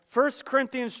1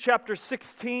 Corinthians chapter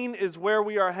 16 is where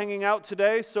we are hanging out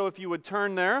today, so if you would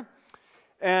turn there.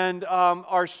 And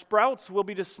our sprouts will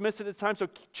be dismissed at this time, so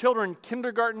children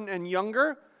kindergarten and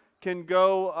younger can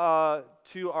go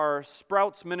to our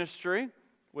sprouts ministry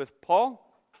with Paul.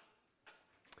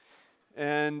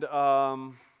 And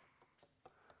 1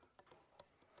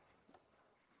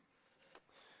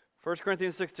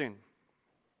 Corinthians 16.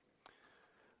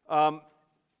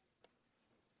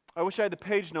 I wish I had the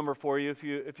page number for you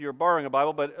if you're borrowing a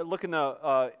Bible, but look in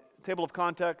the table of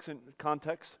contents, and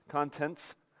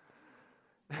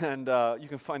you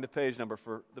can find the page number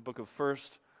for the book of 1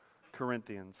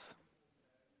 Corinthians.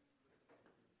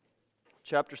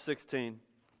 Chapter 16.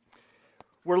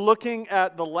 We're looking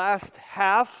at the last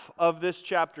half of this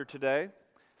chapter today.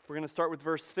 We're going to start with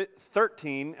verse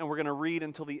 13, and we're going to read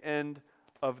until the end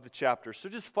of the chapter. So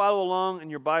just follow along in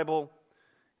your Bible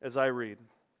as I read.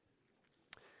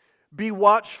 Be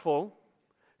watchful,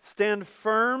 stand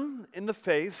firm in the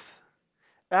faith,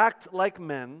 act like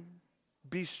men,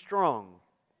 be strong.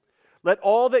 Let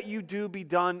all that you do be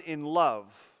done in love.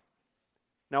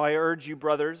 Now I urge you,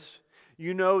 brothers,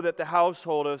 you know that the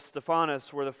household of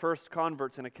Stephanas were the first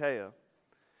converts in Achaia,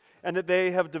 and that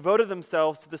they have devoted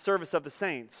themselves to the service of the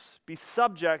saints. Be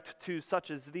subject to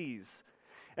such as these,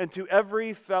 and to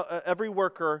every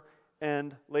worker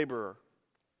and laborer.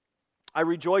 I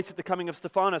rejoice at the coming of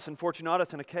Stephanas and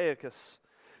Fortunatus and Achaicus,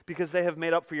 because they have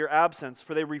made up for your absence,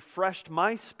 for they refreshed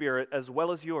my spirit as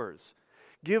well as yours.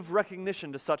 Give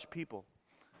recognition to such people.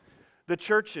 The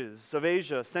churches of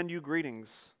Asia send you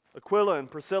greetings. Aquila and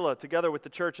Priscilla, together with the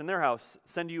church in their house,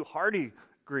 send you hearty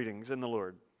greetings in the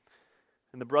Lord.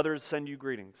 And the brothers send you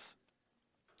greetings.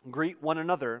 Greet one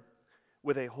another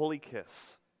with a holy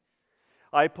kiss.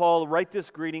 I, Paul, write this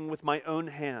greeting with my own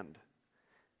hand.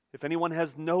 If anyone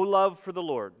has no love for the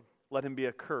Lord, let him be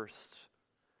accursed.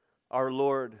 Our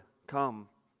Lord, come.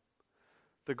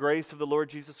 The grace of the Lord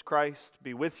Jesus Christ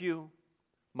be with you.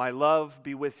 My love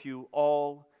be with you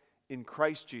all in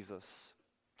Christ Jesus.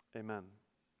 Amen.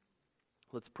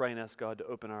 Let's pray and ask God to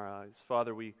open our eyes.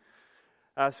 Father, we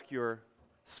ask your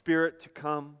Spirit to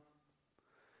come,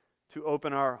 to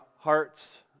open our hearts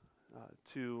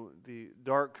to the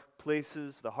dark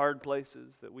places, the hard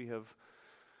places that we have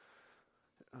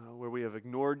where we have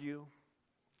ignored you.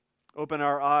 Open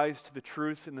our eyes to the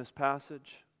truth in this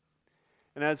passage.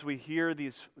 And as we hear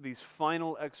these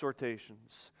final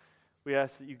exhortations, we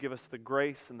ask that you give us the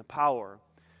grace and the power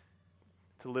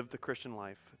to live the Christian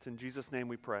life. It's in Jesus' name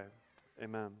we pray.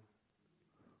 Amen.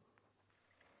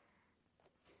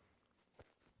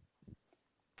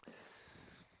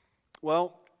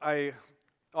 Well, I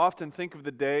often think of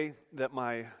the day that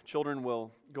my children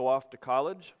will go off to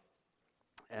college,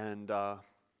 and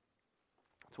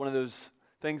it's one of those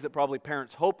things that probably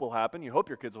parents hope will happen. You hope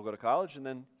your kids will go to college, and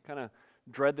then kind of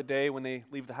dread the day when they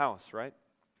leave the house, right?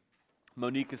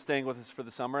 Monique is staying with us for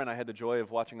the summer, and I had the joy of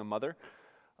watching a mother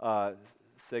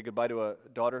say goodbye to a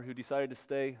daughter who decided to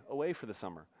stay away for the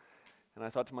summer. And I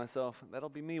thought to myself, that'll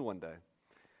be me one day.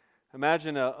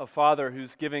 Imagine a father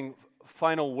who's giving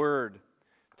final word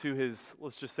to his,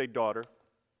 let's just say, daughter,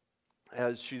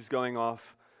 as she's going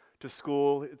off to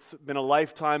school. It's been a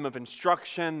lifetime of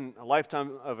instruction, a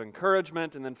lifetime of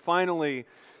encouragement, and then finally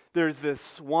there's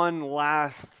this one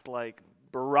last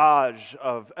barrage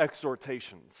of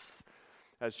exhortations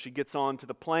as she gets onto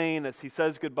the plane, as he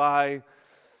says goodbye.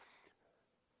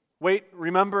 Wait,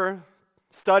 remember,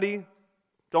 study,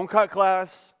 don't cut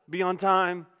class, be on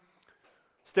time,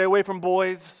 stay away from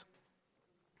boys,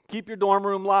 keep your dorm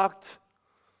room locked,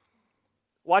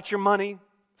 watch your money,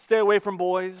 stay away from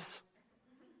boys.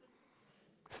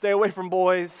 Stay away from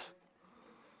boys.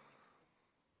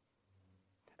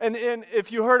 And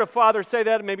if you heard a father say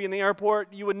that, maybe in the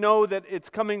airport, you would know that it's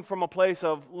coming from a place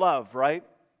of love, right?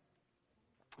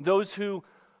 Those who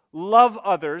love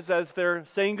others as they're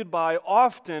saying goodbye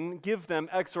often give them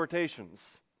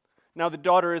exhortations. Now, the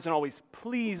daughter isn't always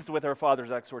pleased with her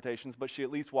father's exhortations, but she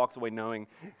at least walks away knowing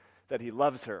that he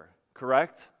loves her,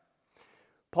 correct?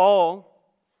 Paul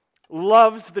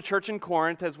loves the church in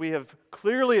Corinth, as we have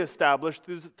clearly established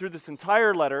through this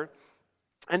entire letter.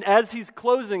 And as he's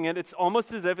closing it, it's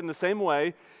almost as if in the same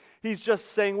way, he's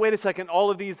just saying, wait a second,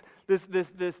 all of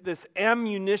this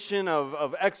ammunition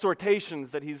of exhortations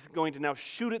that he's going to now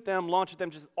shoot at them, launch at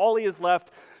them, just all he has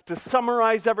left to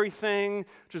summarize everything,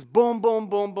 just boom, boom,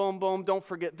 boom, boom, boom, don't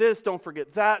forget this, don't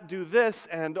forget that, do this,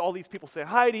 and all these people say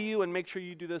hi to you, and make sure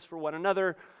you do this for one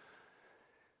another.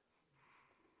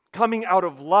 Coming out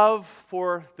of love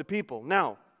for the people.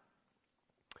 Now,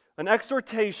 an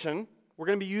exhortation, we're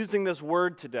going to be using this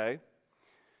word today,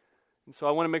 and so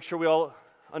I want to make sure we all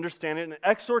understand it. An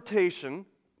exhortation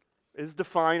is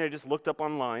defined, I just looked up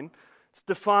online, it's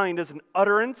defined as an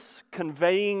utterance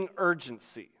conveying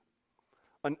urgency.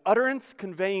 An utterance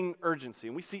conveying urgency.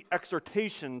 And we see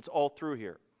exhortations all through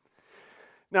here.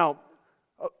 Now,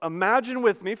 imagine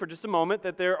with me for just a moment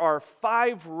that there are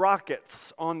 5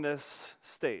 rockets on this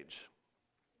stage.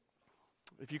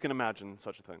 If you can imagine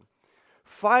such a thing.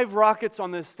 5 rockets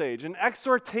on this stage. An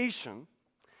exhortation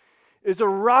is a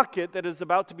rocket that is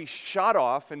about to be shot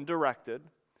off and directed.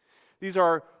 These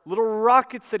are little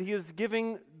rockets that he is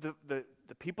giving the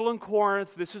people in Corinth.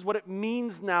 This is what it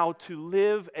means now to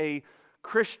live a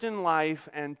Christian life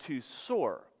and to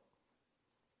soar.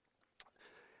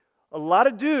 A lot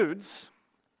of dudes,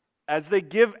 as they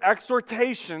give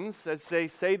exhortations, as they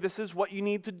say this is what you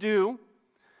need to do,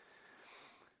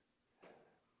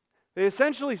 they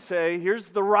essentially say, here's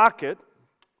the rocket,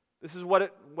 this is what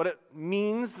it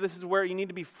means, this is where you need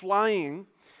to be flying,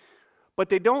 but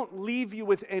they don't leave you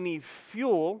with any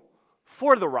fuel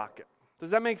for the rocket.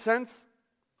 Does that make sense?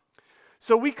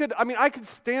 So I could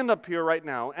stand up here right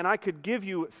now and I could give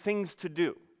you things to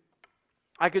do.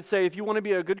 I could say, if you want to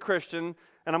be a good Christian,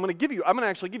 and I'm going to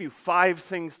actually give you 5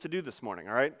 things to do this morning,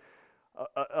 all right?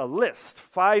 A list,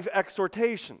 5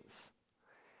 exhortations.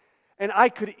 And I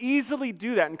could easily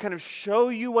do that and kind of show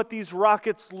you what these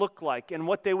rockets look like and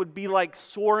what they would be like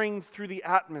soaring through the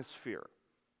atmosphere.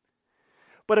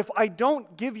 But if I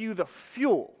don't give you the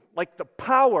fuel, like the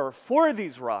power for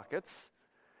these rockets,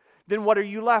 then what are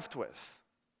you left with?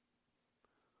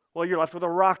 Well, you're left with a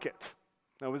rocket.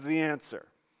 That was the answer.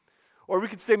 Or we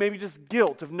could say maybe just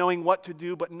guilt of knowing what to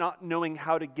do but not knowing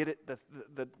how to get it,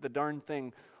 the darn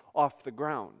thing off the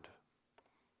ground.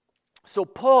 So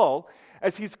Paul,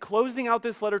 as he's closing out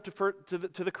this letter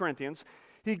to the Corinthians,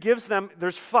 he gives them,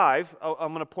 there's 5,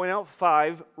 I'm going to point out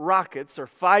 5 rockets or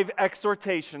 5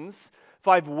 exhortations,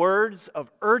 5 words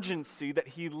of urgency that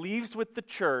he leaves with the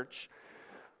church.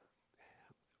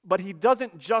 But he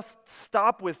doesn't just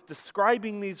stop with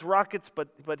describing these rockets,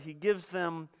 but he gives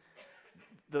them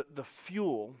the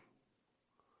fuel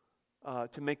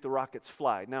to make the rockets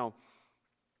fly. Now,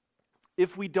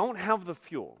 if we don't have the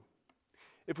fuel,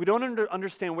 if we don't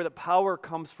understand where the power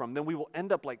comes from, then we will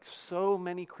end up like so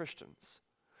many Christians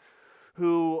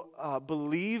who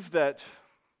believe that,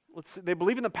 they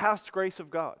believe in the past grace of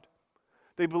God.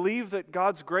 They believe that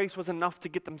God's grace was enough to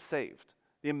get them saved.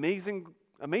 The amazing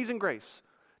grace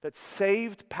that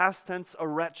saved, past tense, a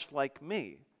wretch like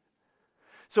me.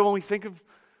 So when we think of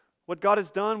what God has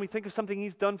done, we think of something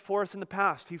He's done for us in the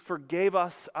past. He forgave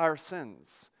us our sins.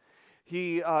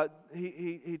 He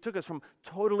took us from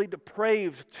totally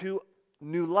depraved to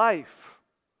new life.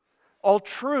 All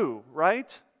true,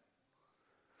 right?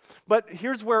 But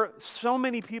here's where so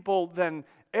many people then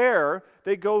err.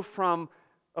 They go from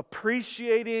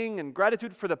appreciating and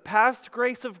gratitude for the past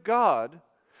grace of God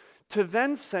to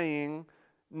then saying,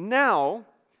 now,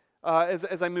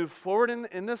 as I move forward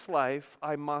in this life,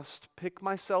 I must pick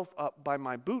myself up by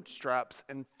my bootstraps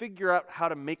and figure out how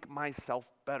to make myself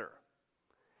better.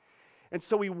 And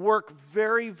so we work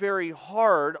very, very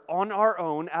hard on our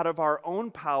own, out of our own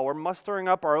power, mustering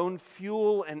up our own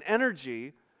fuel and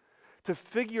energy to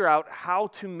figure out how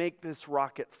to make this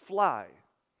rocket fly.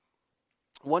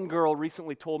 One girl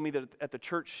recently told me that at the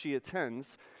church she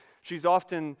attends, she's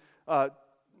often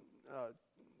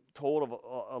told of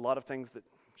a lot of things that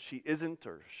she isn't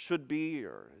or should be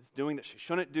or is doing that she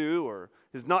shouldn't do or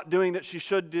is not doing that she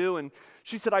should do. And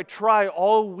she said, I try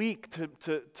all week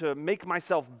to make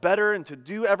myself better and to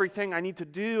do everything I need to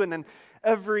do. And then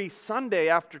every Sunday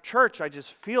after church, I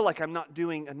just feel like I'm not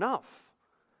doing enough.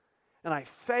 And I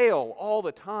fail all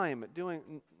the time at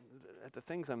the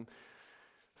things I'm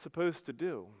supposed to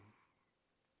do.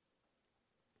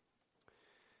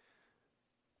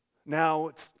 Now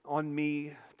it's on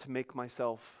me to make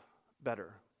myself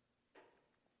better.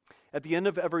 At the end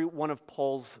of every one of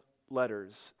Paul's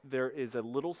letters, there is a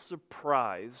little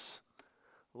surprise,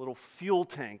 a little fuel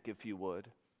tank, if you would,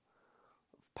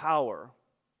 of power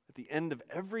at the end of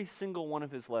every single one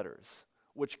of his letters,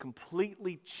 which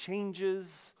completely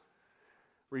changes,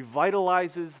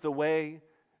 revitalizes the way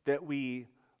that we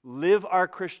live our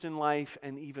Christian life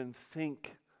and even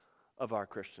think of our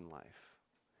Christian life.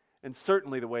 And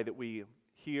certainly the way that we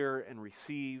hear and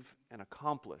receive and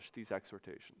accomplish these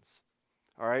exhortations.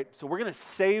 All right, so we're going to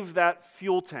save that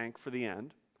fuel tank for the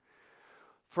end.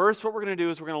 First, what we're going to do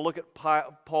is we're going to look at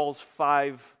Paul's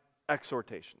 5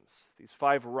 exhortations, these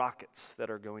 5 rockets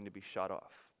that are going to be shot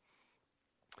off.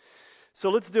 So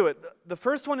let's do it. The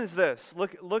first one is this.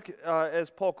 Look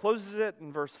as Paul closes it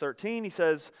in verse 13. He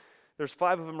says, there's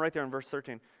 5 of them right there in verse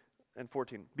 13. and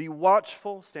 14. Be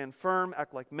watchful, stand firm,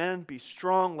 act like men, be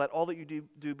strong, let all that you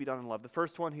do be done in love. The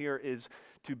first one here is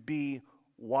to be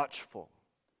watchful.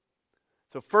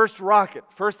 So first rocket,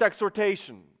 first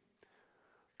exhortation.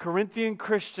 Corinthian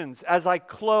Christians, as I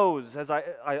close, as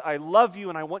I love you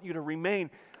and I want you to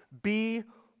remain, be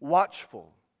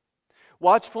watchful.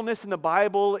 Watchfulness in the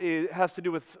Bible has to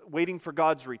do with waiting for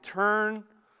God's return.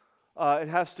 It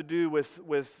has to do with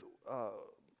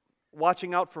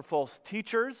watching out for false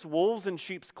teachers, wolves in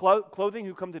sheep's clothing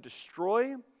who come to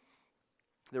destroy.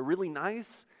 They're really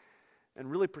nice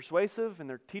and really persuasive, and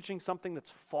they're teaching something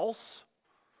that's false.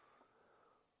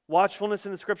 Watchfulness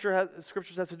in the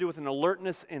Scriptures has to do with an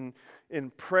alertness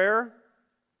in prayer.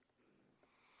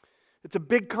 It's a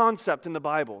big concept in the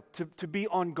Bible, to be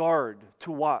on guard,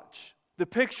 to watch. The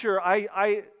picture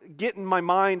I get in my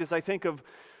mind as I think of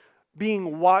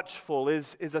being watchful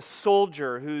is a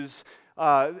soldier who's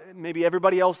maybe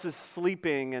everybody else is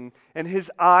sleeping and his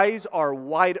eyes are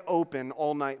wide open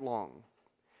all night long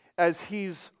as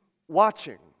he's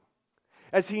watching.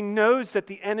 As he knows that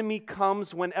the enemy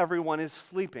comes when everyone is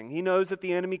sleeping. He knows that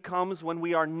the enemy comes when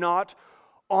we are not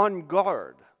on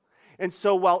guard. And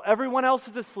so while everyone else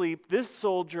is asleep, this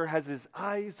soldier has his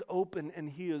eyes open and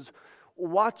he is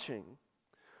watching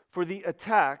for the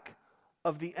attack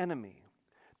of the enemy,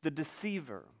 the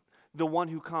deceiver, the one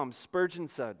who comes. Spurgeon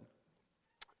said,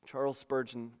 Charles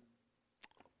Spurgeon,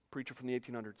 preacher from the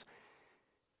 1800s,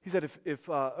 he said,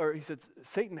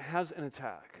 Satan has an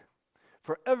attack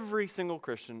for every single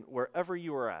Christian wherever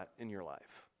you are at in your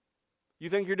life. You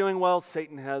think you're doing well,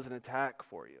 Satan has an attack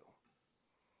for you.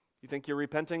 You think you're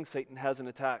repenting, Satan has an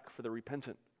attack for the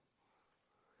repentant.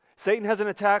 Satan has an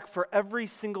attack for every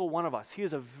single one of us. He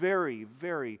is a very,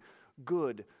 very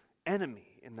good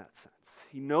enemy in that sense.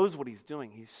 He knows what he's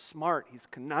doing. He's smart. He's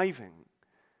conniving.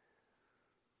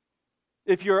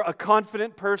 If you're a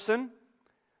confident person,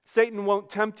 Satan won't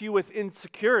tempt you with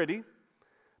insecurity,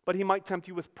 but he might tempt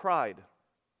you with pride.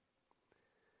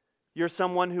 You're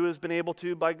someone who has been able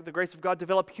to, by the grace of God,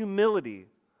 develop humility.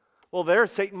 Well, there,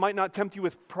 Satan might not tempt you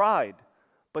with pride,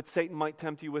 but Satan might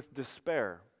tempt you with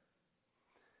despair.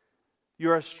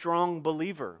 You're a strong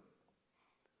believer.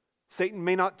 Satan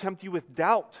may not tempt you with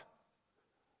doubt,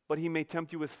 but he may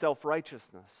tempt you with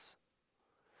self-righteousness.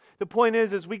 The point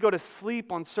is, as we go to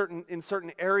sleep in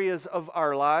certain areas of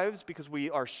our lives, because we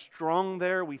are strong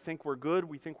there, we think we're good,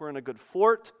 we think we're in a good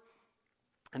fort,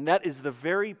 and that is the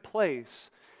very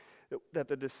place that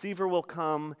the deceiver will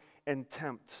come and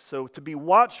tempt. So to be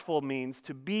watchful means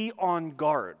to be on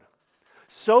guard,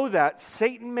 so that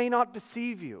Satan may not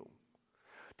deceive you,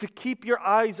 to keep your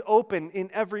eyes open in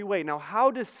every way. Now,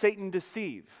 how does Satan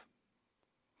deceive?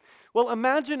 Well,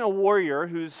 imagine a warrior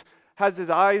who has his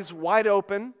eyes wide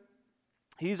open,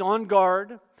 he's on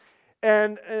guard,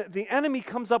 and the enemy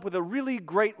comes up with a really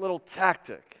great little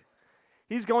tactic.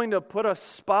 He's going to put a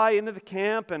spy into the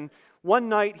camp, and one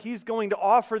night he's going to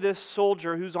offer this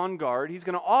soldier who's on guard, he's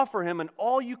going to offer him an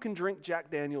all-you-can-drink Jack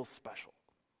Daniel's special.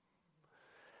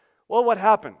 Well, what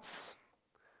happens?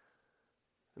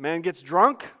 The man gets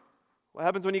drunk. What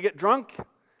happens when you get drunk?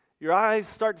 Your eyes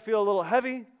start to feel a little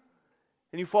heavy,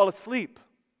 and you fall asleep.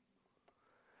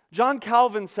 John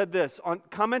Calvin said this,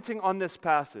 commenting on this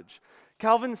passage.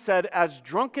 Calvin said, as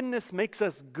drunkenness makes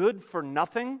us good for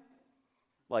nothing,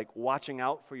 like watching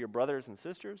out for your brothers and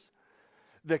sisters,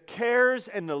 the cares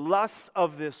and the lusts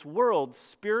of this world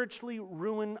spiritually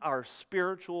ruin our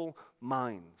spiritual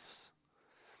minds.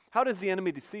 How does the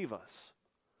enemy deceive us?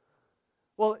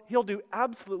 Well, he'll do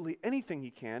absolutely anything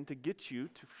he can to get you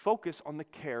to focus on the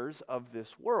cares of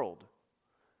this world.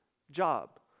 Job,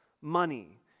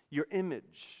 money, your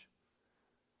image.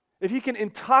 If he can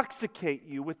intoxicate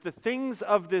you with the things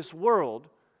of this world,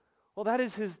 well, that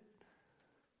is his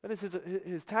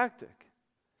tactic.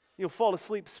 You'll fall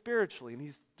asleep spiritually, and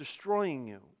he's destroying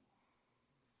you.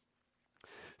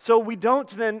 So we don't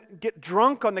then get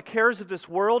drunk on the cares of this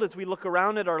world as we look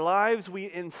around at our lives.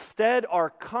 We instead are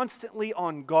constantly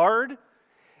on guard,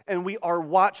 and we are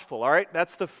watchful. All right,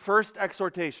 that's the first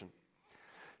exhortation.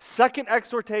 Second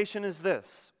exhortation is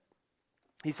this.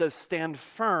 He says, stand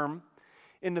firm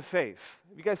in the faith.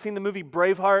 Have you guys seen the movie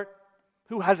Braveheart?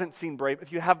 Who hasn't seen Braveheart?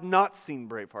 If you have not seen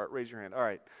Braveheart, raise your hand. All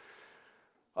right.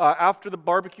 After the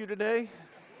barbecue today,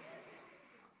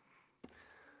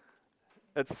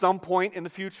 at some point in the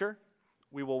future,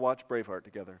 we will watch Braveheart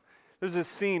together. There's a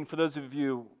scene, for those of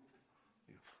you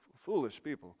foolish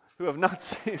people who have not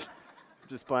seen it,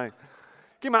 just playing.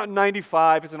 Came out in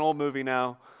 95, it's an old movie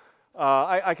now.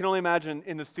 I can only imagine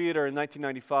in the theater in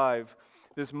 1995,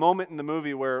 this moment in the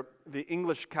movie where the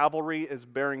English cavalry is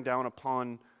bearing down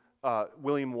upon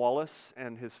William Wallace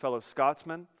and his fellow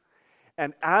Scotsmen.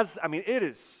 And it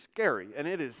is scary and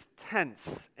it is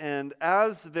tense. And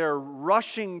as they're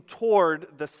rushing toward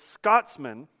the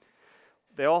Scotsmen,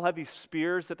 they all have these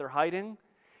spears that they're hiding.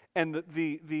 And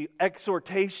the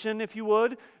exhortation, if you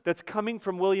would, that's coming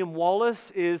from William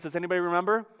Wallace is, does anybody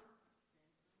remember?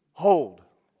 Hold,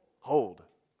 hold,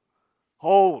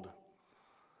 hold.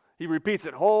 He repeats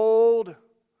it, hold,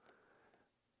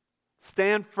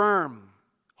 stand firm,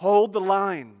 hold the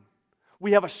line.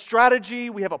 We have a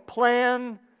strategy, we have a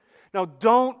plan. Now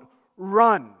don't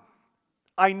run.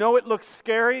 I know it looks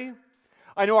scary.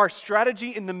 I know our strategy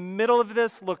in the middle of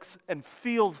this looks and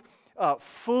feels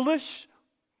foolish.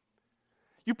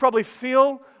 You probably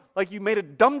feel like you made a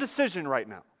dumb decision right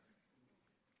now.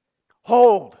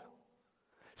 Hold.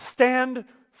 Stand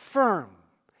firm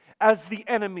as the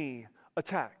enemy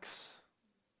attacks.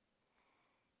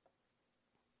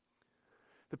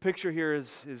 The picture here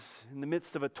is in the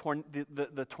midst of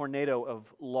the tornado of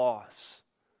loss,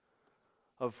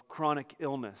 of chronic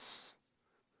illness,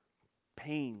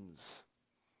 pains,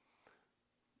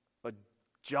 a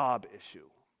job issue.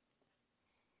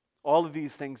 All of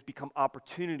these things become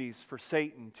opportunities for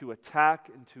Satan to attack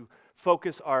and to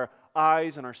focus our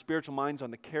eyes and our spiritual minds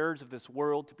on the cares of this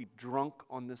world, to be drunk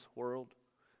on this world.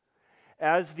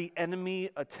 As the enemy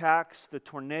attacks, the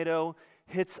tornado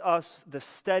hits us, the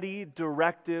steady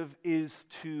directive is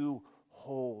to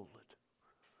hold,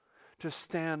 to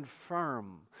stand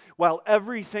firm, while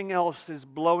everything else is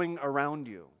blowing around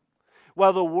you.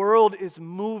 While the world is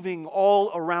moving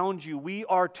all around you, we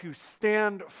are to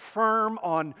stand firm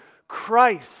on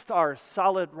Christ, our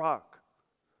solid rock,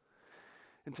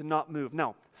 and to not move.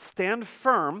 Now, stand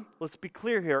firm, let's be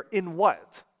clear here, in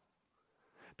what?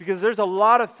 Because there's a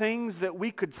lot of things that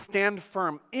we could stand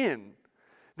firm in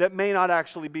that may not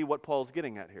actually be what Paul's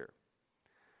getting at here.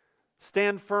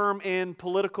 Stand firm in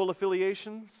political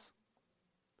affiliations.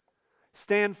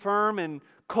 Stand firm in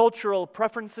cultural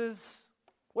preferences.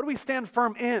 What do we stand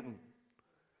firm in?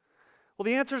 Well,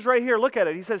 the answer is right here. Look at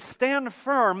it. He says, stand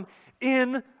firm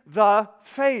in the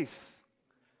faith.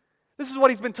 This is what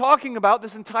he's been talking about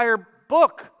this entire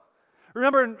book.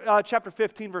 Remember in chapter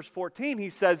 15, verse 14, he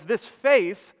says, this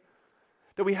faith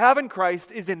that we have in Christ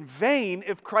is in vain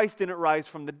if Christ didn't rise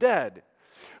from the dead.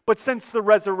 But since the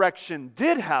resurrection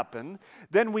did happen,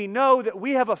 then we know that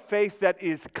we have a faith that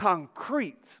is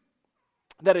concrete,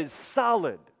 that is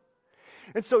solid.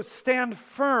 And so stand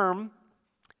firm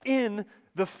in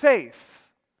the faith.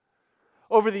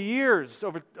 Over the years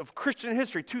of Christian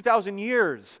history, 2,000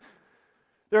 years,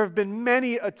 there have been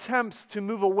many attempts to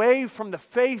move away from the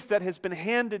faith that has been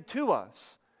handed to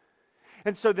us.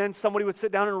 And so then somebody would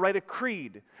sit down and write a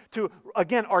creed to,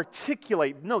 again,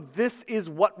 articulate, no, this is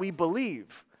what we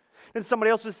believe. And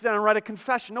somebody else would sit down and write a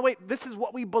confession. No, wait, this is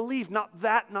what we believe, not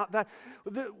that, not that.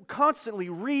 Constantly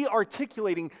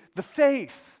re-articulating the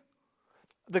faith,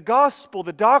 the gospel,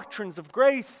 the doctrines of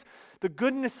grace, the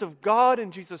goodness of God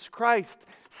in Jesus Christ.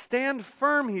 Stand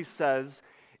firm, he says,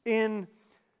 in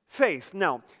faith.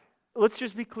 Now, let's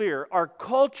just be clear. Our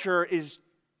culture is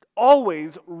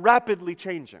always rapidly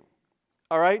changing.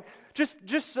 All right? Just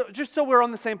so we're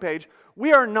on the same page,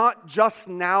 we are not just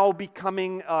now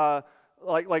becoming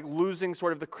like losing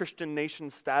sort of the Christian nation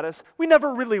status. We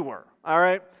never really were. All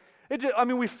right?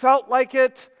 We felt like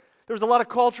it. There was a lot of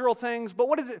cultural things, but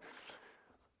what is it?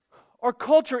 Our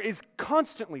culture is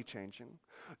constantly changing.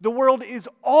 The world is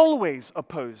always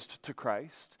opposed to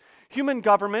Christ. Human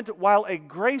government, while a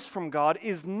grace from God,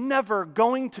 is never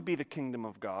going to be the kingdom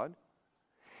of God.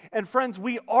 And friends,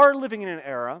 we are living in an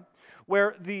era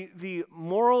where the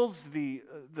morals, the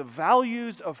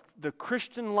values of the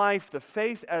Christian life, the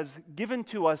faith as given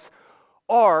to us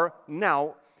are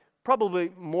now,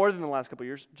 probably more than the last couple of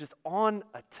years, just on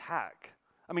attack.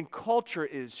 Culture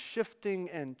is shifting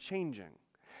and changing.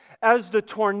 As the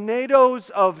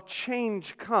tornadoes of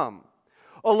change come,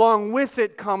 along with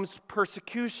it comes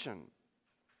persecution.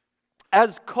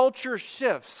 As culture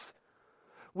shifts,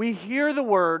 we hear the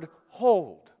word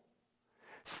hold.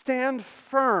 Stand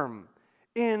firm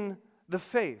in the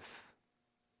faith.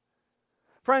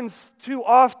 Friends, too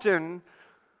often,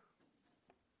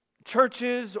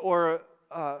 churches or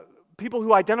people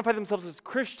who identify themselves as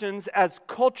Christians, as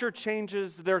culture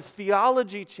changes, their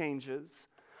theology changes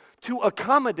to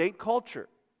accommodate culture.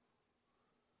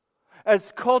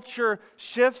 As culture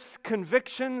shifts,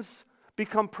 convictions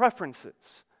become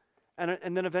preferences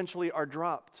and then eventually are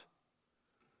dropped.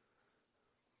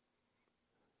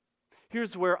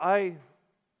 Here's where I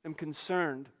am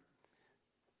concerned.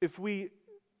 If we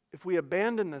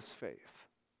abandon this faith,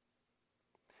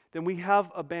 then we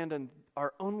have abandoned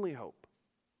our only hope.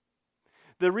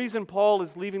 The reason Paul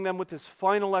is leaving them with this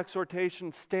final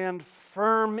exhortation, stand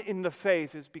firm in the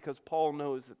faith, is because Paul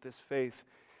knows that this faith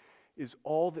is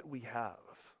all that we have.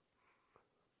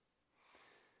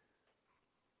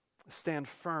 Stand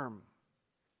firm.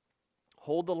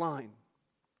 Hold the line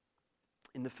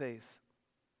in the faith.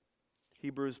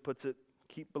 Hebrews puts it,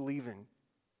 keep believing.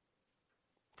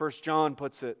 1 John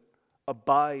puts it,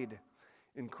 abide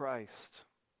in Christ.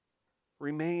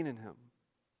 Remain in Him.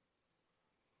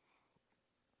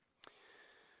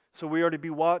 So we are to be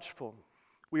watchful.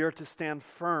 We are to stand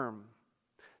firm.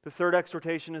 The third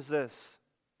exhortation is this.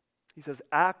 He says,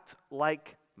 act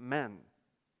like men.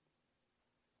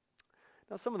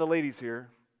 Now some of the ladies here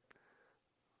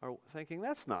are thinking,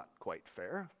 that's not quite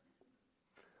fair.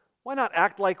 Why not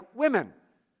act like women?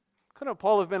 Couldn't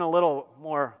Paul have been a little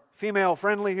more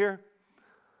female-friendly here?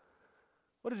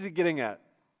 What is he getting at?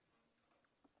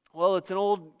 Well, it's an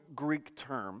old Greek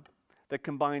term that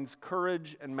combines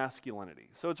courage and masculinity.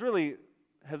 So it's really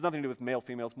has nothing to do with male,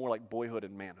 female. It's more like boyhood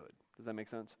and manhood. Does that make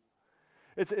sense?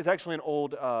 It's actually an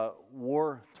old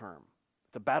war term.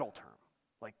 It's a battle term.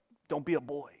 Like, don't be a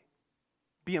boy.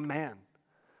 Be a man.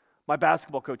 My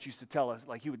basketball coach used to tell us,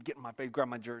 like, he would get in my face, grab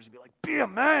my jersey, and be like, be a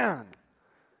man.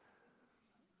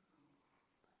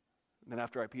 And then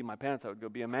after I peed my pants, I would go,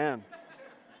 be a man.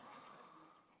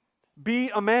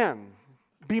 Be a man.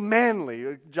 Be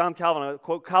manly. John Calvin, I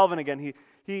quote Calvin again,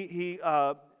 he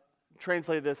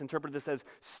translated this, interpreted this as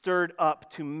stirred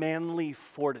up to manly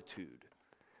fortitude.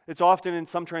 It's often in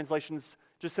some translations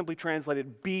just simply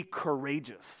translated, be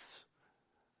courageous.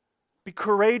 Be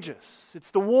courageous.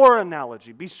 It's the war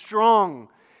analogy. Be strong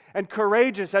and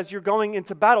courageous as you're going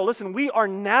into battle. Listen, we are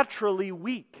naturally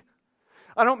weak.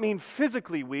 I don't mean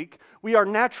physically weak. We are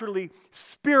naturally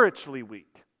spiritually weak.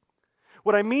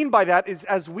 What I mean by that is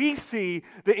as we see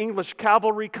the English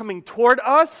cavalry coming toward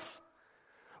us,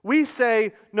 we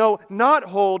say, no, not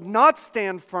hold, not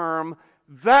stand firm.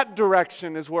 That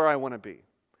direction is where I want to be.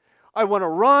 I want to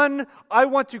run. I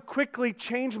want to quickly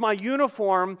change my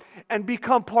uniform and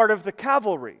become part of the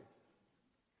cavalry.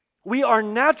 We are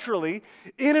naturally,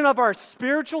 in and of our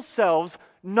spiritual selves,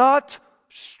 not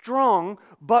strong,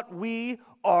 but we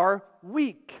are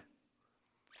weak.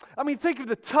 I mean, think of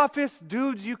the toughest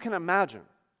dudes you can imagine.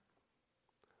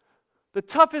 The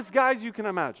toughest guys you can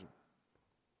imagine.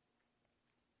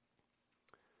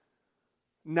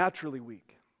 Naturally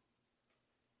weak.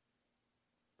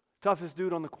 Toughest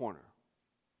dude on the corner.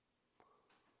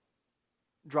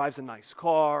 Drives a nice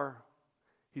car.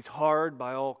 He's hard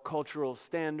by all cultural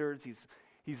standards.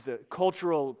 He's the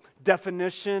cultural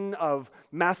definition of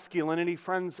masculinity.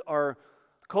 Friends, our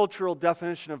cultural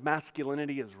definition of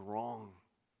masculinity is wrong.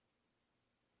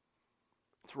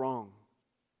 It's wrong.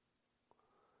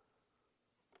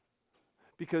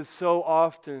 Because so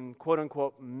often, quote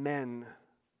unquote, men,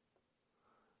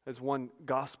 as one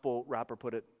gospel rapper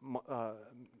put it,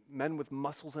 men with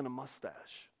muscles and a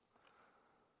mustache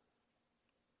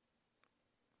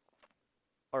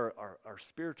are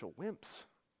spiritual wimps.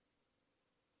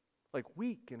 Like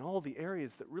weak in all the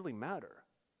areas that really matter.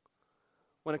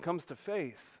 When it comes to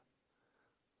faith,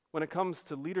 when it comes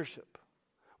to leadership,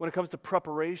 when it comes to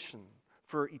preparation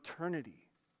for eternity,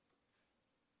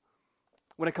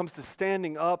 when it comes to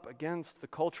standing up against the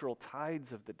cultural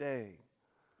tides of the day,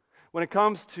 when it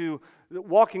comes to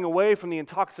walking away from the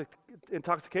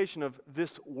intoxication of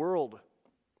this world,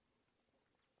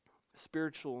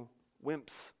 spiritual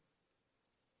wimps.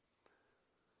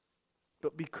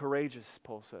 But be courageous,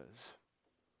 Paul says.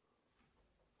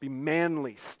 Be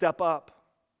manly, step up.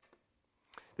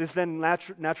 This then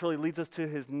naturally leads us to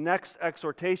his next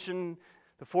exhortation.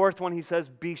 The fourth one, he says,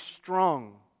 be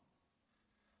strong.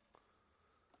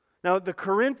 Now, the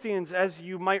Corinthians, as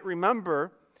you might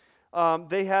remember,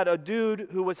 they had a dude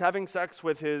who was having sex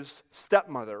with his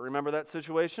stepmother. Remember that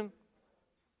situation?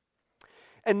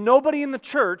 And nobody in the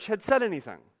church had said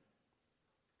anything.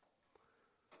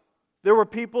 There were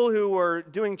people who were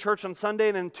doing church on Sunday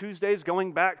and then Tuesdays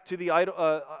going back to the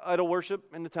idol worship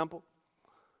in the temple.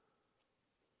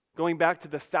 Going back to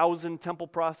the 1,000 temple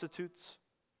prostitutes.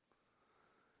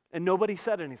 And nobody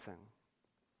said anything.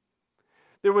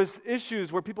 There was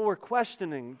issues where people were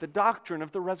questioning the doctrine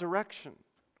of the resurrection.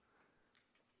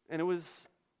 And it was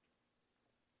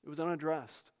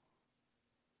unaddressed.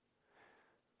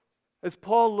 As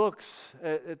Paul looks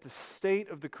at the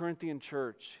state of the Corinthian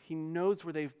church, he knows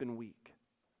where they've been weak.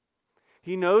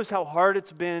 He knows how hard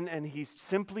it's been, and he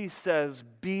simply says,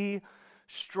 be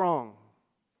strong.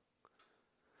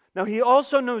 Now, he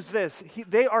also knows this.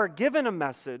 They are given a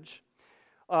message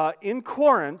in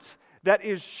Corinth that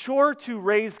is sure to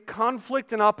raise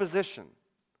conflict and opposition.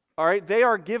 All right? They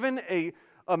are given a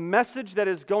a message that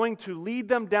is going to lead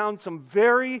them down some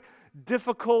very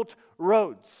difficult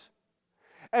roads.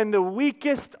 And the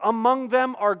weakest among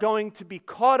them are going to be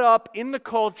caught up in the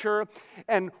culture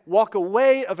and walk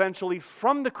away eventually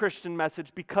from the Christian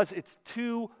message because it's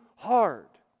too hard.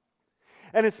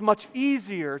 And it's much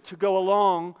easier to go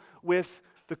along with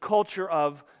the culture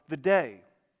of the day.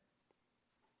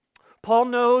 Paul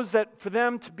knows that for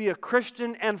them to be a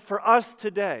Christian and for us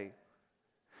today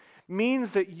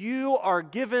means that you are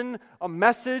given a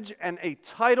message and a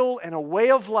title and a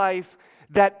way of life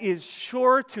that is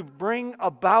sure to bring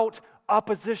about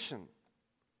opposition.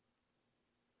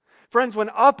 Friends, when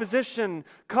opposition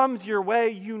comes your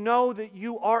way, you know that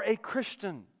you are a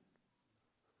Christian.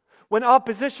 When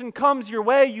opposition comes your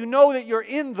way, you know that you're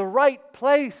in the right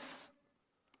place.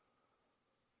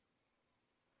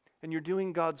 And you're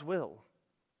doing God's will.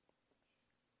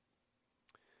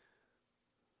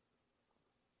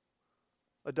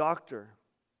 A doctor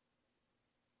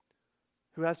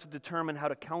who has to determine how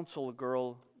to counsel a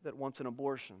girl that wants an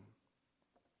abortion.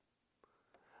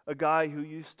 A guy who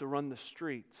used to run the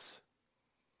streets.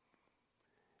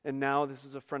 And now, this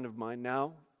is a friend of mine,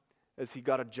 now, as he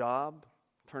got a job,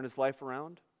 turned his life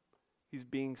around, he's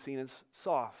being seen as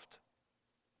soft.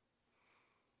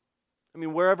 I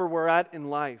mean, wherever we're at in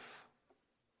life,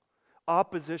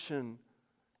 opposition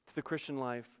to the Christian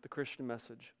life, the Christian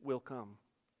message will come.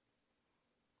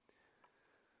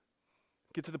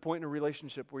 Get to the point in a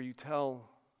relationship where you tell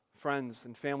friends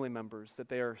and family members that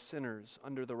they are sinners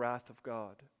under the wrath of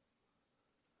God.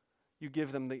 You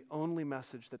give them the only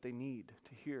message that they need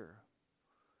to hear.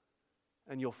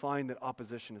 And you'll find that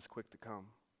opposition is quick to come.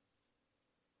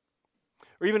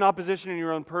 Or even opposition in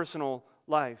your own personal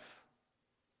life.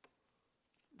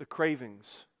 The cravings,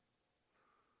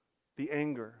 the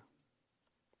anger.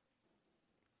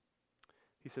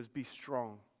 He says, be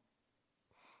strong.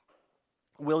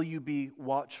 Will you be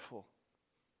watchful?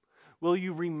 Will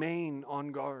you remain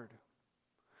on guard?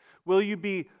 Will you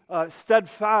be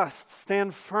steadfast,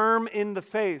 stand firm in the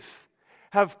faith,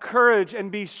 have courage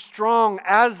and be strong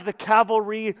as the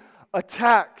cavalry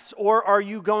attacks? Or are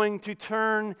you going to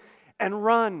turn and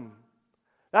run?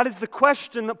 That is the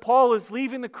question that Paul is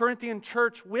leaving the Corinthian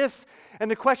church with, and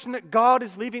the question that God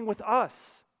is leaving with us.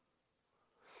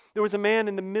 There was a man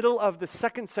in the middle of the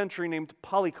 2nd century named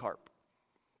Polycarp.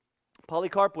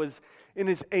 Polycarp was in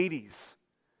his 80s,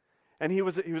 and he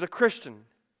was a Christian,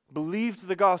 believed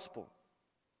the gospel.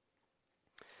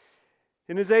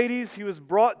 In his 80s, he was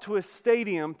brought to a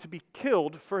stadium to be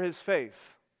killed for his faith.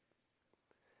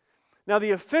 Now,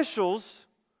 the officials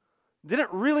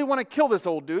didn't really want to kill this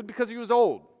old dude because he was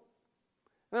old. And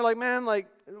they're like, man,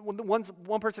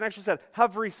 one person actually said,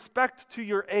 have respect to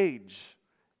your age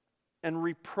and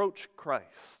reproach Christ.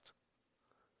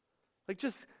 Like,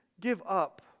 just give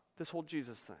up this whole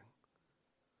Jesus thing.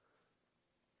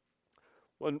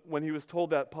 When he was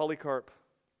told that, Polycarp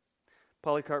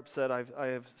said, I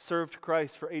have served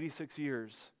Christ for 86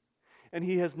 years, and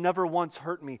he has never once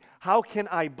hurt me. How can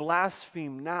I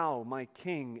blaspheme now my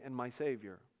King and my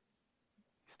Savior?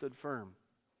 He stood firm.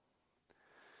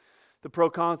 The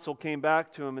proconsul came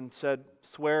back to him and said,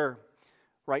 swear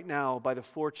right now by the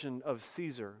fortune of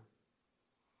Caesar.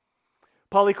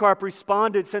 Polycarp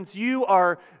responded, since you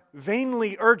are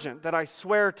vainly urgent that I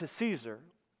swear to Caesar,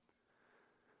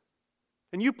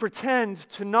 and you pretend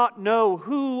to not know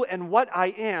who and what I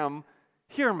am,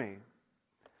 hear me.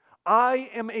 I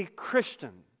am a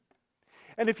Christian.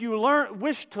 And if you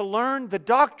wish to learn the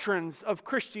doctrines of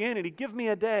Christianity, give me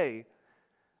a day,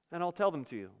 and I'll tell them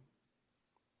to you.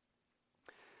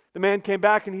 The man came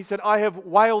back and he said, I have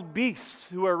wild beasts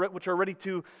which are ready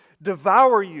to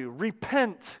devour you.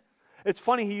 Repent. It's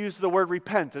funny he used the word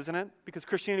repent, isn't it? Because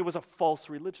Christianity was a false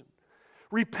religion.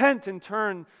 Repent and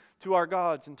turn to our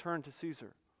gods and turn to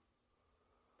Caesar.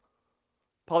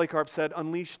 Polycarp said,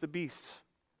 unleash the beasts.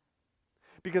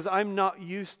 Because I'm not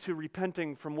used to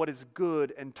repenting from what is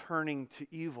good and turning to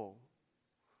evil.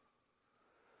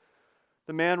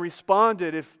 The man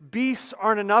responded, if beasts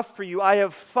aren't enough for you, I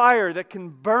have fire that can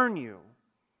burn you.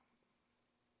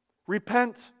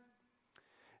 Repent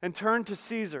and turn to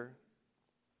Caesar.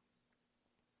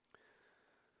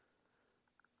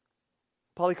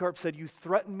 Polycarp said, you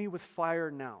threaten me with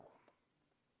fire now.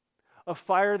 A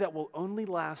fire that will only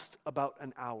last about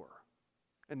an hour,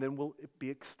 and then will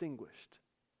be extinguished.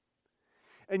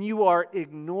 And you are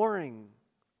ignoring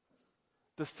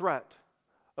the threat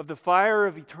of the fire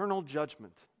of eternal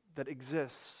judgment that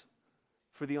exists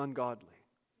for the ungodly.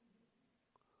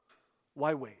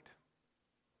 Why wait?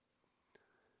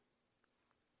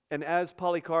 And as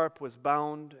Polycarp was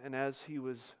bound and as he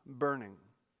was burning,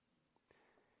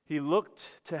 he looked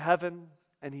to heaven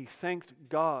and he thanked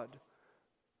God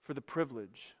for the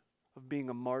privilege of being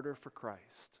a martyr for Christ.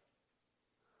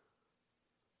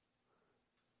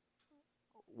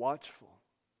 Watchful.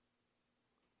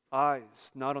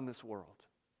 Eyes not on this world,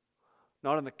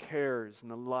 not on the cares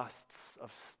and the lusts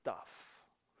of stuff,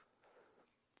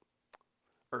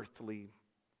 earthly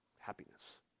happiness.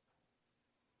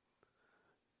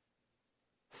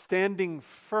 Standing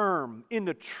firm in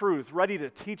the truth, ready to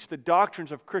teach the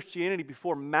doctrines of Christianity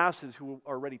before masses who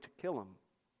are ready to kill him.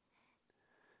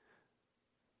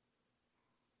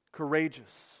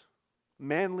 Courageous,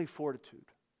 manly fortitude,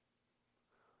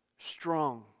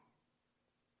 strong.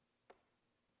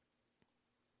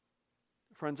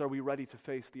 Friends, are we ready to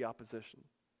face the opposition?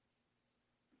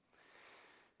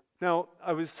 Now,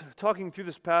 I was talking through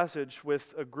this passage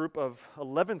with a group of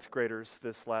 11th graders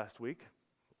this last week,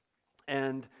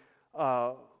 and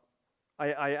I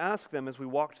asked them as we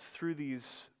walked through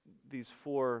these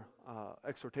four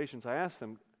exhortations, I asked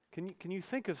them, can you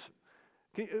think of,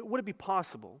 would it be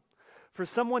possible for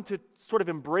someone to sort of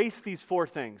embrace these four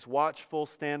things, watchful,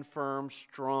 stand firm,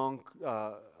 strong,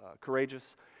 courageous,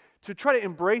 to try to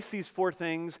embrace these four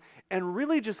things and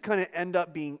really just kind of end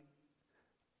up being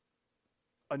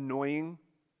annoying,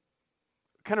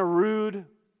 kind of rude,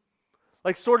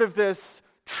 like sort of this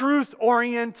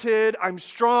truth-oriented, I'm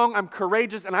strong, I'm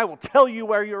courageous, and I will tell you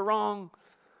where you're wrong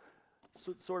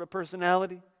sort of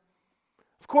personality?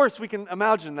 Of course, we can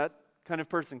imagine that kind of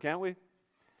person, can't we?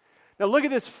 Now look at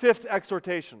this fifth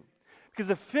exhortation, because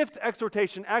the fifth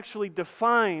exhortation actually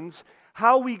defines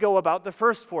how we go about the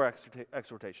first four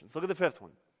exhortations. Look at the fifth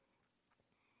one.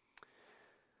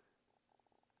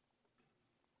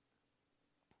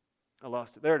 I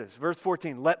lost it. There it is. Verse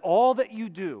 14. Let all that you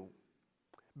do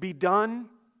be done,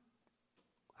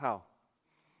 how?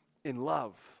 In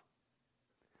love.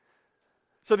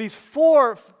 So these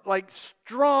four, like,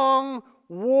 strong,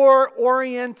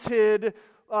 war-oriented,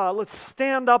 let's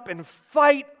stand up and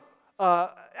fight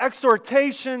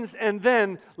exhortations, and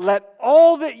then let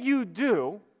all that you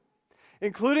do,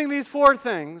 including these four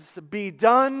things, be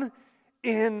done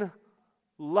in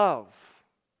love.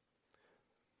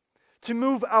 To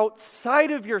move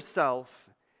outside of yourself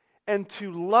and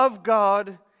to love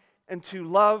God and to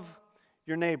love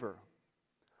your neighbor.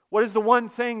 What is the one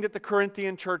thing that the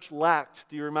Corinthian church lacked?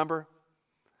 Do you remember?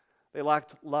 They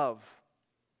lacked love.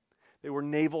 They were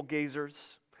navel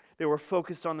gazers. They were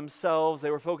focused on themselves.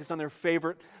 They were focused on their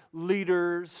favorite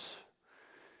leaders.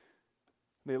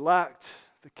 They lacked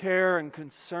the care and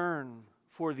concern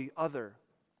for the other.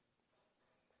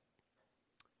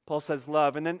 Paul says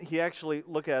love, and then he actually,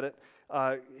 look at it,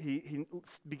 he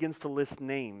begins to list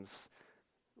names.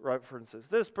 References.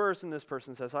 This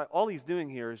person says, all he's doing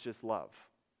here is just love.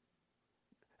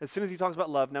 As soon as he talks about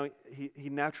love, now he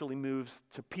naturally moves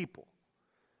to people.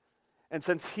 And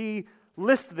since he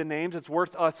lists the names, it's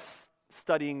worth us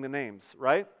studying the names,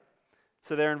 right?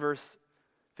 So there in verse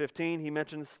 15, he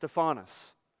mentions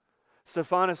Stephanas.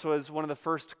 Stephanas was one of the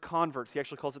first converts. He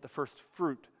actually calls it the first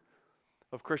fruit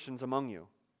of Christians among you.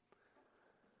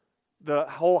 The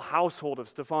whole household of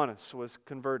Stephanas was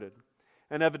converted.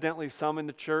 And evidently some in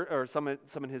the church, or some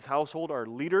in his household are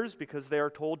leaders, because they are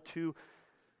told to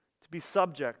be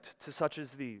subject to such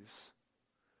as these.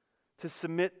 To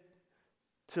submit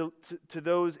to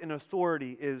those in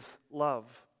authority is love.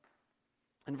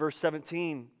 In verse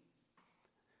 17,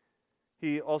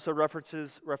 he also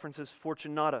references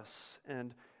Fortunatus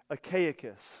and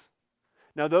Achaicus.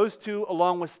 Now those two,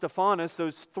 along with Stephanas,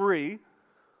 those three,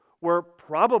 were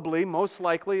probably, most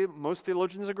likely, most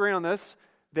theologians agree on this,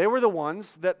 they were the ones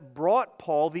that brought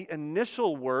Paul the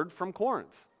initial word from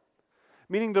Corinth.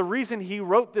 Meaning the reason he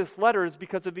wrote this letter is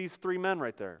because of these three men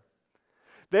right there.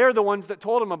 They're the ones that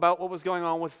told him about what was going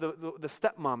on with the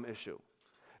stepmom issue.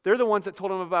 They're the ones that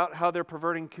told him about how they're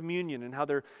perverting communion and how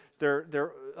they're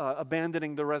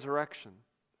abandoning the resurrection.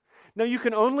 Now you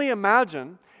can only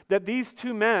imagine that these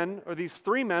two men, or these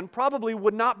three men, probably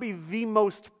would not be the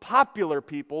most popular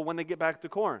people when they get back to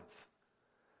Corinth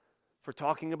for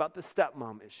talking about the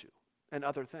stepmom issue and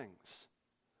other things.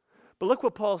 But look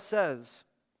what Paul says.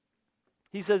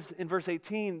 He says in verse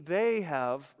 18, they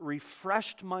have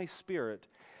refreshed my spirit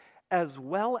as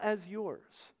well as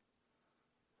yours.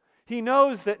 He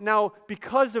knows that now,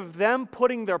 because of them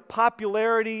putting their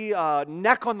popularity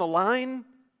neck on the line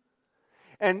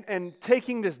and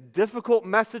taking this difficult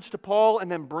message to Paul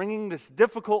and then bringing this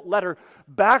difficult letter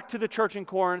back to the church in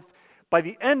Corinth, by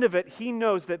the end of it, he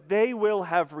knows that they will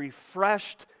have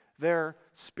refreshed their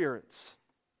spirits.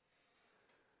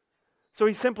 So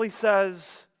he simply says,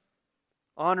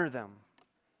 honor them.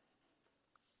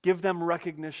 Give them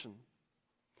recognition.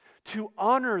 To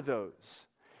honor those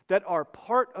that are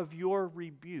part of your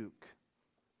rebuke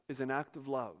is an act of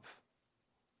love.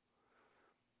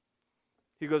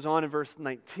 He goes on in verse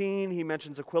 19, he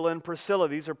mentions Aquila and Priscilla.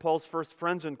 These are Paul's first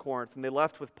friends in Corinth, and they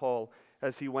left with Paul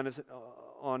as he went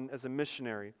on as a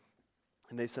missionary.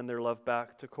 And they send their love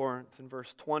back to Corinth. In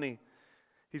verse 20,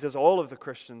 he says all of the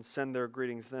Christians send their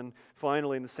greetings. Then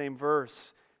finally, in the same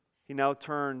verse, he now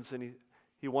turns and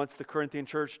he wants the Corinthian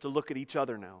church to look at each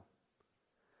other now.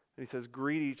 And he says,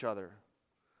 greet each other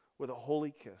with a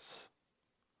holy kiss.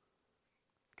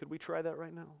 Could we try that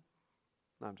right now?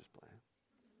 No, I'm just playing.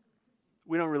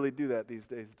 We don't really do that these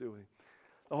days, do we?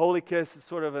 A holy kiss is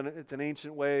sort of it's an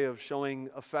ancient way of showing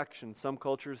affection. Some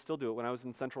cultures still do it. When I was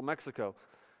in central Mexico,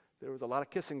 there was a lot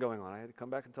of kissing going on. I had to come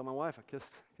back and tell my wife I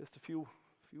kissed a few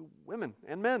women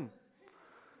and men.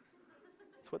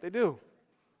 That's what they do.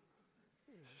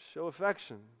 Show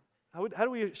affection. How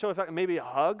do we show affection? Maybe a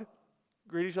hug?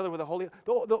 Greet each other with a holy...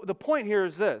 The point here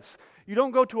is this. You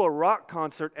don't go to a rock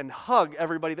concert and hug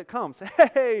everybody that comes.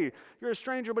 Hey, you're a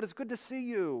stranger, but it's good to see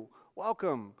you.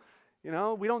 Welcome. You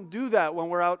know, we don't do that when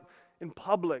we're out in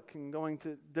public and going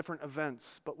to different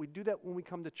events, but we do that when we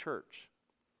come to church.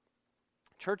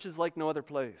 Church is like no other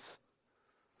place.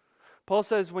 Paul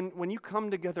says when you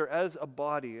come together as a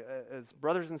body, as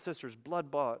brothers and sisters,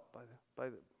 blood-bought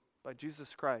by Jesus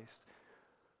Christ,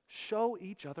 show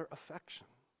each other affection.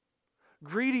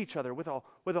 Greet each other with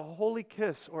a holy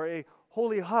kiss or a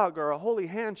holy hug or a holy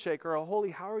handshake or a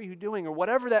holy how are you doing or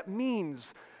whatever that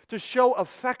means, to show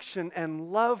affection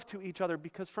and love to each other,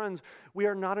 because friends, we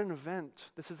are not an event.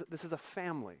 This is a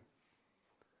family.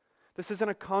 This isn't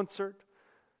a concert.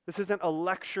 This isn't a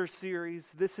lecture series.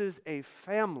 This is a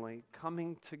family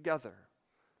coming together.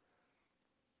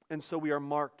 And so we are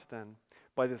marked then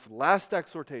by this last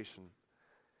exhortation,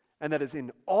 and that is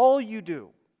in all you do,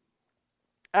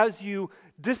 as you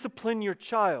discipline your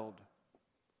child,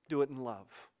 do it in love.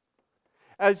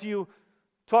 As you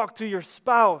talk to your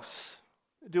spouse,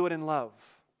 do it in love.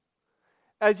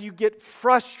 As you get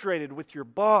frustrated with your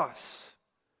boss,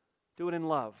 do it in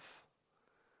love.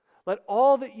 Let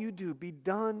all that you do be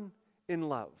done in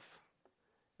love.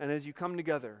 And as you come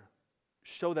together,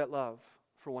 show that love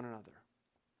for one another.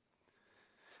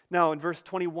 Now, in verse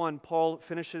 21, Paul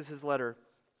finishes his letter,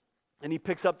 and he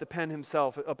picks up the pen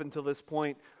himself. Up until this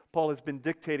point, Paul has been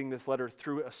dictating this letter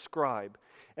through a scribe.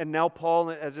 And now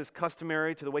Paul, as is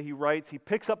customary to the way he writes, he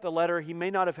picks up the letter. He may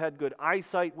not have had good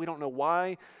eyesight. We don't know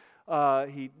why.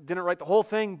 He didn't write the whole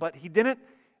thing, but he didn't.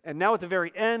 And now at the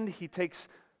very end, he takes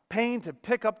pain to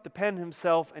pick up the pen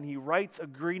himself, and he writes a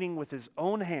greeting with his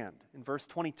own hand. In verse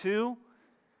 22,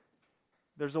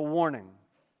 there's a warning.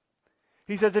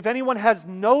 He says, if anyone has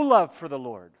no love for the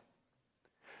Lord,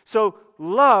 so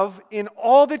love in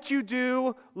all that you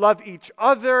do, love each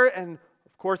other, and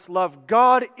of course love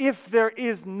God. If there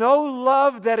is no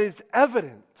love that is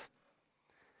evident,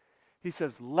 he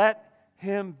says, let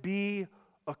him be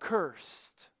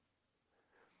accursed.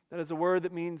 That is a word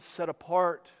that means set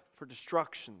apart for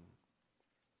destruction.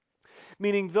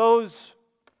 Meaning those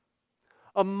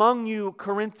among you,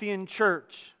 Corinthian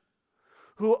church,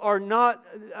 who are not,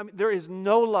 there is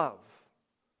no love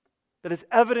that is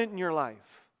evident in your life.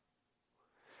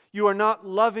 You are not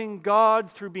loving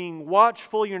God through being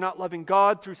watchful. You're not loving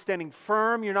God through standing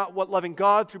firm. You're not loving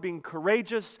God through being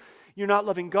courageous. You're not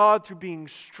loving God through being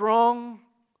strong.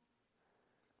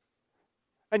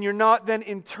 And you're not then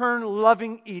in turn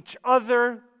loving each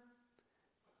other.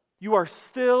 You are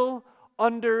still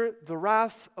under the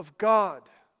wrath of God,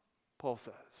 Paul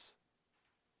says.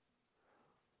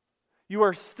 You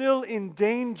are still in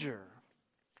danger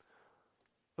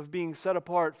of being set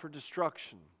apart for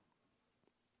destruction.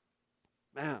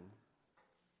 Man.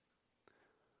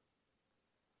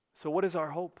 So what is our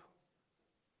hope?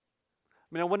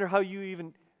 I mean, I wonder how you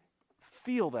even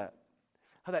feel that,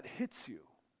 how that hits you.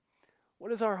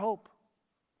 What is our hope?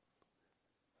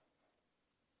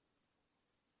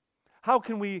 How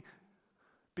can we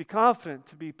be confident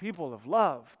to be people of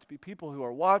love, to be people who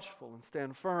are watchful and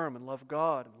stand firm and love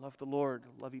God and love the Lord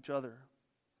and love each other?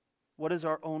 What is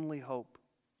our only hope?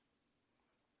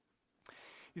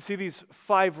 You see these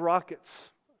 5 rockets,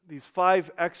 these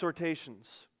 5 exhortations.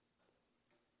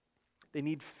 They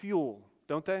need fuel,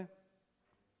 don't they?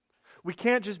 We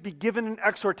can't just be given an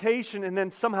exhortation and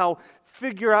then somehow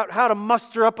figure out how to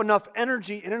muster up enough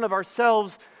energy in and of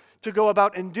ourselves to go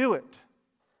about and do it.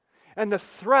 And the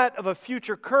threat of a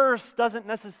future curse doesn't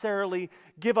necessarily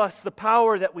give us the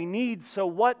power that we need. So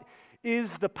what is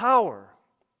the power?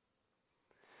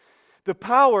 The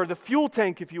power, the fuel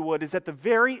tank, if you would, is at the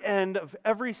very end of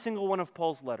every single one of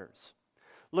Paul's letters.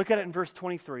 Look at it in verse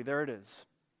 23. There it is.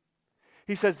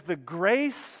 He says, the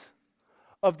grace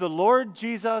of the Lord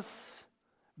Jesus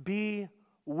be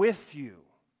with you.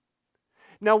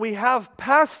 Now we have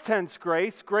past tense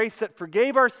grace, grace that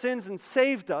forgave our sins and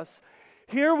saved us.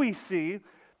 Here we see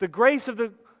the grace of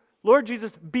the Lord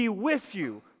Jesus be with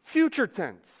you, future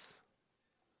tense.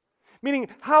 Meaning,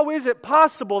 how is it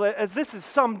possible that as this is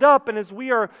summed up and as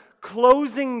we are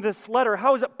closing this letter,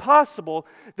 how is it possible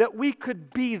that we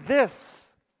could be this?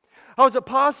 How is it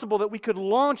possible that we could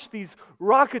launch these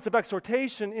rockets of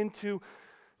exhortation into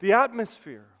the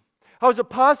atmosphere? How is it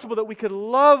possible that we could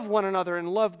love one another and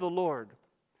love the Lord?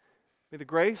 May the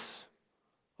grace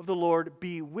of the Lord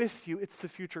be with you. It's the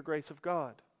future grace of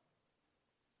God.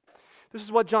 This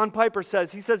is what John Piper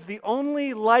says. He says, the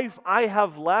only life I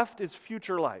have left is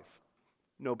future life.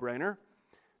 No brainer.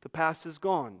 The past is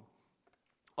gone.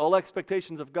 All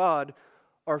expectations of God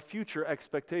are future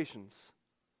expectations.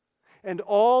 And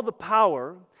all the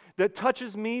power that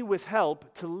touches me with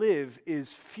help to live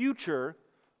is future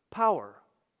power.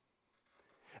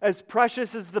 As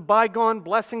precious as the bygone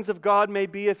blessings of God may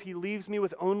be, if He leaves me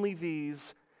with only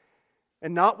these,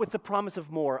 and not with the promise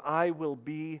of more, I will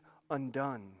be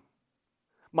undone.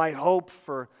 My hope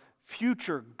for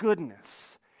future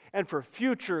goodness and for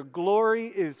future glory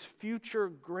is future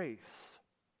grace.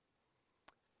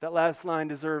 That last line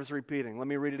deserves repeating. Let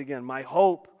me read it again. My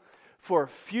hope for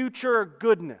future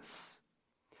goodness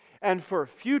and for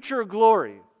future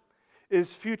glory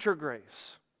is future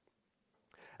grace.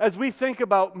 As we think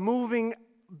about moving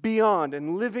beyond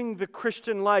and living the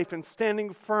Christian life and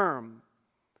standing firm,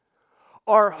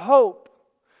 our hope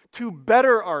to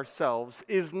better ourselves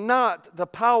is not the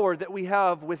power that we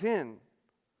have within,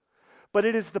 but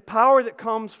it is the power that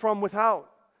comes from without,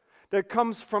 that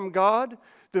comes from God,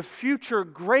 the future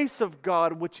grace of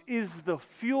God, which is the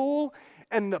fuel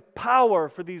and the power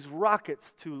for these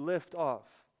rockets to lift off.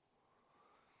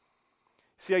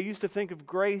 See, I used to think of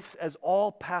grace as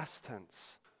all past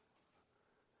tense.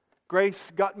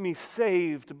 Grace got me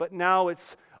saved, but now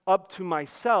it's up to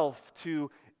myself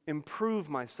to improve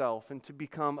myself and to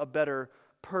become a better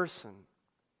person.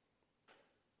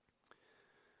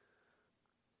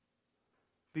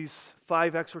 These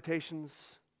 5 exhortations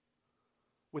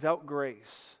without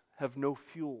grace have no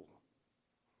fuel.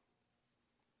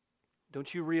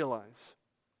 Don't you realize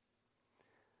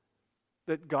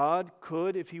that God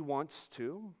could, if He wants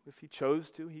to, if He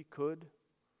chose to, He could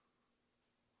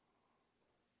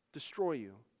destroy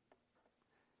you.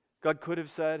 God could have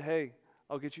said, hey,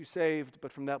 I'll get you saved,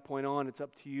 but from that point on, it's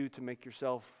up to you to make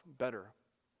yourself better,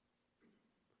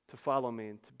 to follow me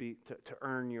and to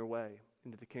earn your way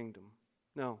into the kingdom.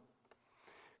 No.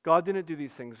 God didn't do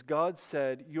these things. God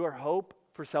said, your hope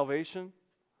for salvation,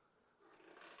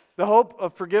 the hope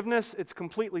of forgiveness, it's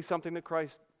completely something that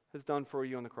Christ has done for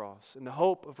you on the cross. And the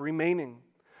hope of remaining,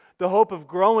 the hope of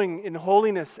growing in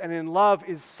holiness and in love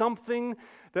is something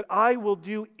that I will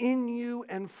do in you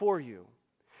and for you.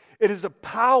 It is a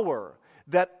power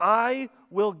that I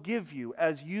will give you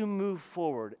as you move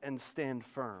forward and stand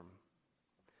firm.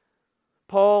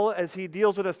 Paul, as he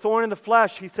deals with a thorn in the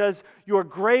flesh, he says, your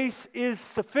grace is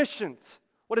sufficient.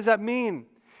 What does that mean?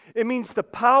 It means the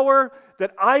power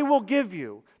that I will give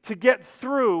you to get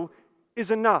through is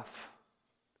enough.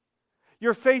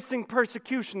 You're facing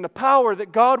persecution. The power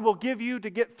that God will give you to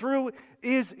get through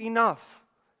is enough.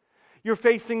 You're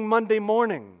facing Monday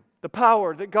morning. The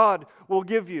power that God will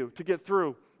give you to get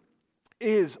through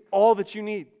is all that you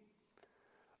need.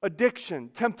 Addiction,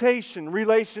 temptation,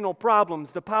 relational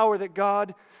problems, the power that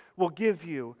God will give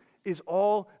you is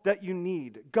all that you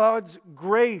need. God's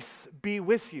grace be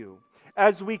with you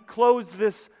as we close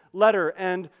this letter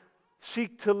and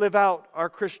seek to live out our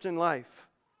Christian life.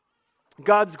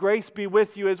 God's grace be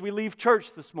with you as we leave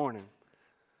church this morning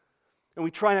and we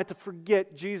try not to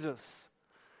forget Jesus.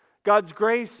 God's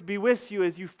grace be with you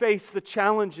as you face the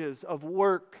challenges of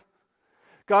work.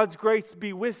 God's grace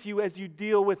be with you as you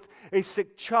deal with a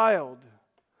sick child.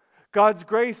 God's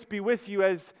grace be with you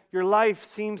as your life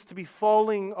seems to be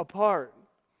falling apart.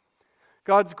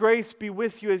 God's grace be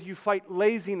with you as you fight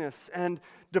laziness and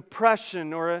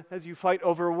depression, or as you fight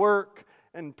overwork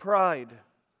and pride.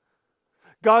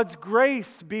 God's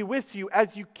grace be with you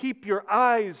as you keep your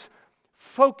eyes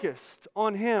focused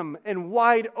on Him and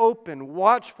wide open,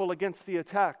 watchful against the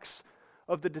attacks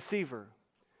of the deceiver.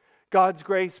 God's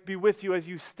grace be with you as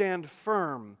you stand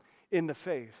firm in the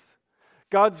faith.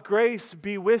 God's grace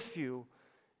be with you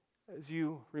as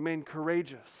you remain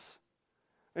courageous.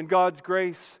 And God's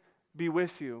grace be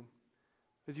with you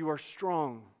as you are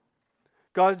strong.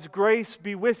 God's grace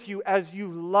be with you as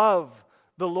you love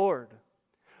the Lord.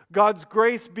 God's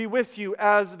grace be with you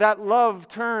as that love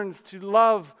turns to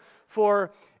love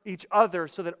for each other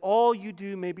so that all you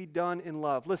do may be done in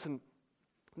love. Listen,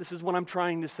 this is what I'm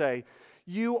trying to say.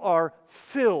 You are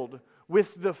filled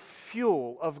with the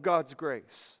fuel of God's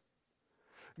grace.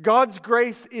 God's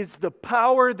grace is the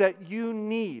power that you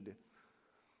need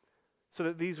so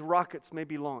that these rockets may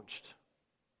be launched.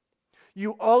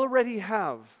 You already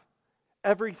have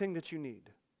everything that you need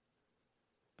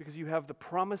because you have the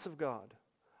promise of God.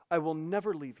 I will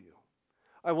never leave you.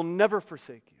 I will never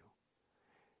forsake you.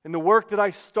 And the work that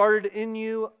I started in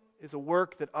you is a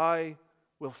work that I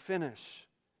will finish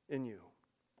in you.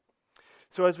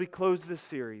 So as we close this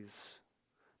series,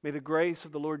 may the grace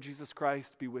of the Lord Jesus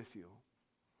Christ be with you.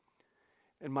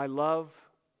 And my love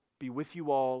be with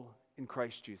you all in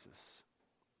Christ Jesus.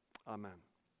 Amen.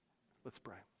 Let's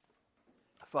pray.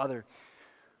 Father,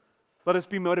 let us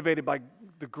be motivated by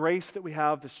the grace that we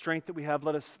have, the strength that we have.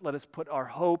 Let us put our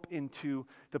hope into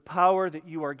the power that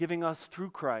you are giving us through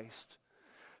Christ,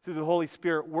 through the Holy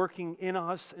Spirit working in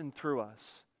us and through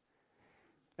us.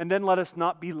 And then let us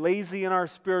not be lazy in our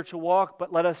spiritual walk,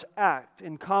 but let us act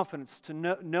in confidence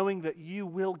to knowing that you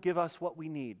will give us what we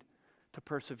need to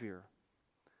persevere.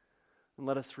 And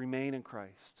let us remain in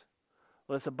Christ.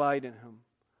 Let us abide in Him.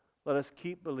 Let us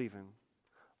keep believing.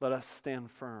 Let us stand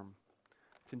firm.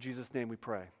 It's in Jesus' name we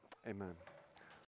pray. Amen.